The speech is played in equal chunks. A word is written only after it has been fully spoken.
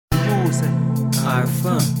Who's it? Are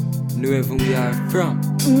from. Know even we are from.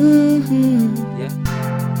 Yeah.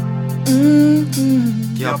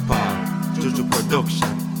 Japan, Juju production.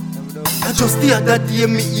 I just the other day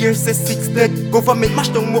me hear say 6 dead. Government mash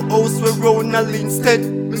down my house we round all instead.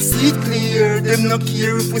 Me see it clear, them no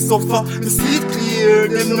care if we suffer. Me see it clear,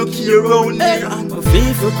 them no care round here. My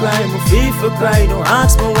fever cry, don't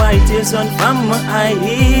ask me why tears run from my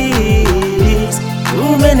eyes.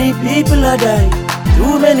 Too many people are die,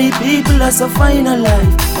 too many people are suffering a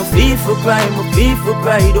life. My fever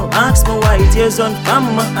cry, don't ask me why tears run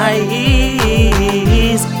from my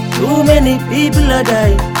eyes. Too many people are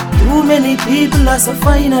die, too many people are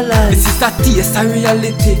suffering a life. This is a taste of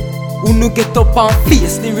reality. Who no get up and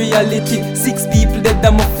face the reality. 6 people dead,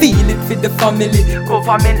 I'ma feel it for the family.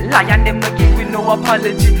 Government lie and them no give we no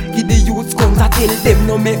apology. Give the youths guns I tell them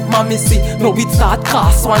no make mommy see. Now it start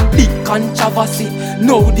cause one big controversy.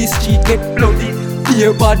 Now the street get bloody.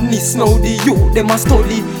 Fear badness, now the youth them a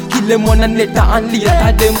study. Kill them one and later and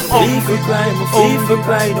later them my fever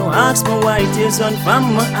cry, don't ask me why tears run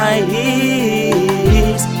from my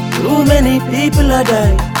eyes. Too many people are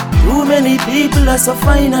die, too many people are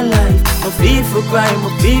suffering a life. My fever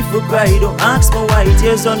cry, don't ask me why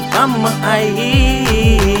tears run from my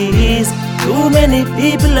eyes. Too many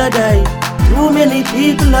people are die, too many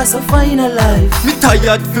people are suffering a life. Me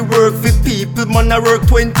tired fi work fi people, man I work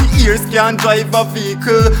 20 years, can't drive a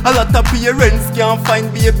vehicle. A lot of parents can't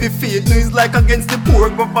find baby feed. No, it's like against the poor,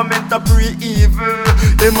 government a pre evil.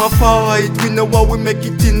 Them a fight, we know how we make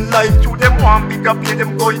it in life. To them want bigger pay,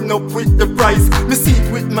 them going up with the price. Me see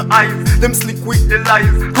it with my eyes, them slick with the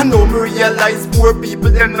lies. I know me realize poor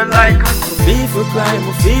people them not like. My fever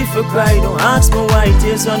cry, don't ask me why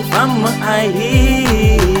tears run from my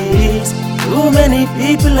eyes. Too many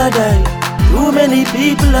people are die, too many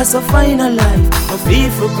people are suffering a life. My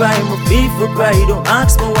fever cry, don't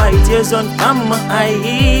ask me why tears run from my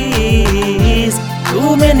eyes.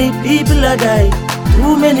 Too many people are die,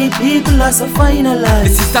 too many people are suffering a life.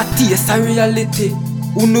 This is a taste of reality.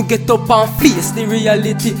 Who no get up and face the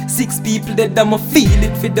reality. 6 people dead, I'ma feel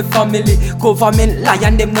it for the family. Government lie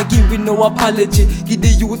and them no give we no apology. Give the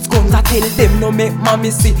youths guns I tell them no make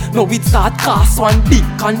mommy see. Now it start cause one big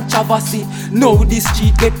controversy. Now the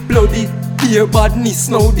street get bloody. Fear badness,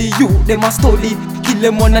 now the youth them a study. Kill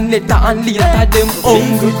them one and later and later them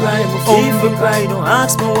hungry. My fever cry, don't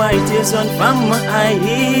ask me why tears run from my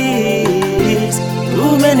eyes.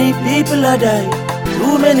 Too many people are die,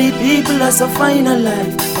 too many people are suffering a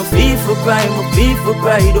life. My fever cry,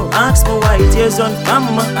 don't ask me why tears run from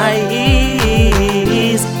my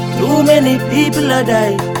eyes. Too many people are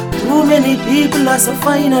die, too many people are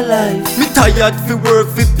suffering a life. Me tired fi work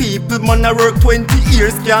fi people, man I work 20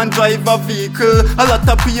 years, can't drive a vehicle. A lot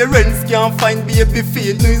of parents can't find baby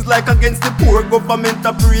feed. No, it's like against the poor, government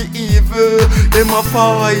a pre evil. Them a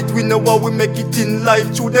fight, we know how we make it in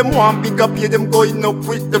life. To them want bigger pay, them going up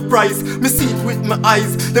with the price. Me see it with my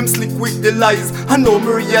eyes, them slick with the lies. I know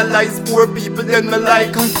me realize poor people them not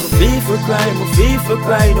like. My fever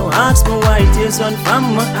cry, don't ask me why tears run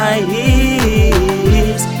from my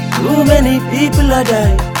eyes. Too many people are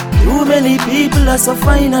die, too many people are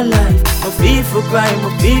suffering a life. My fever cry,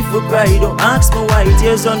 don't ask me why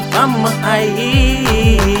tears run from my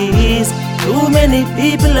eyes. Too many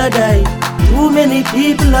people are die, too many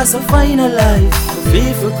people are suffering a life. My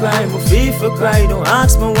fever cry, don't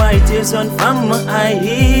ask me why tears run from my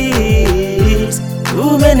eyes.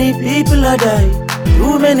 Too many people are die,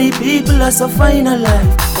 too many people are suffering a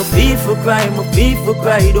life. My fever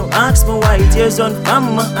cry, don't ask me why tears run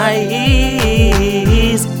from my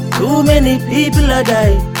eyes. Too many people are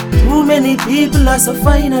die, too many people are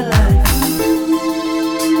suffering a life.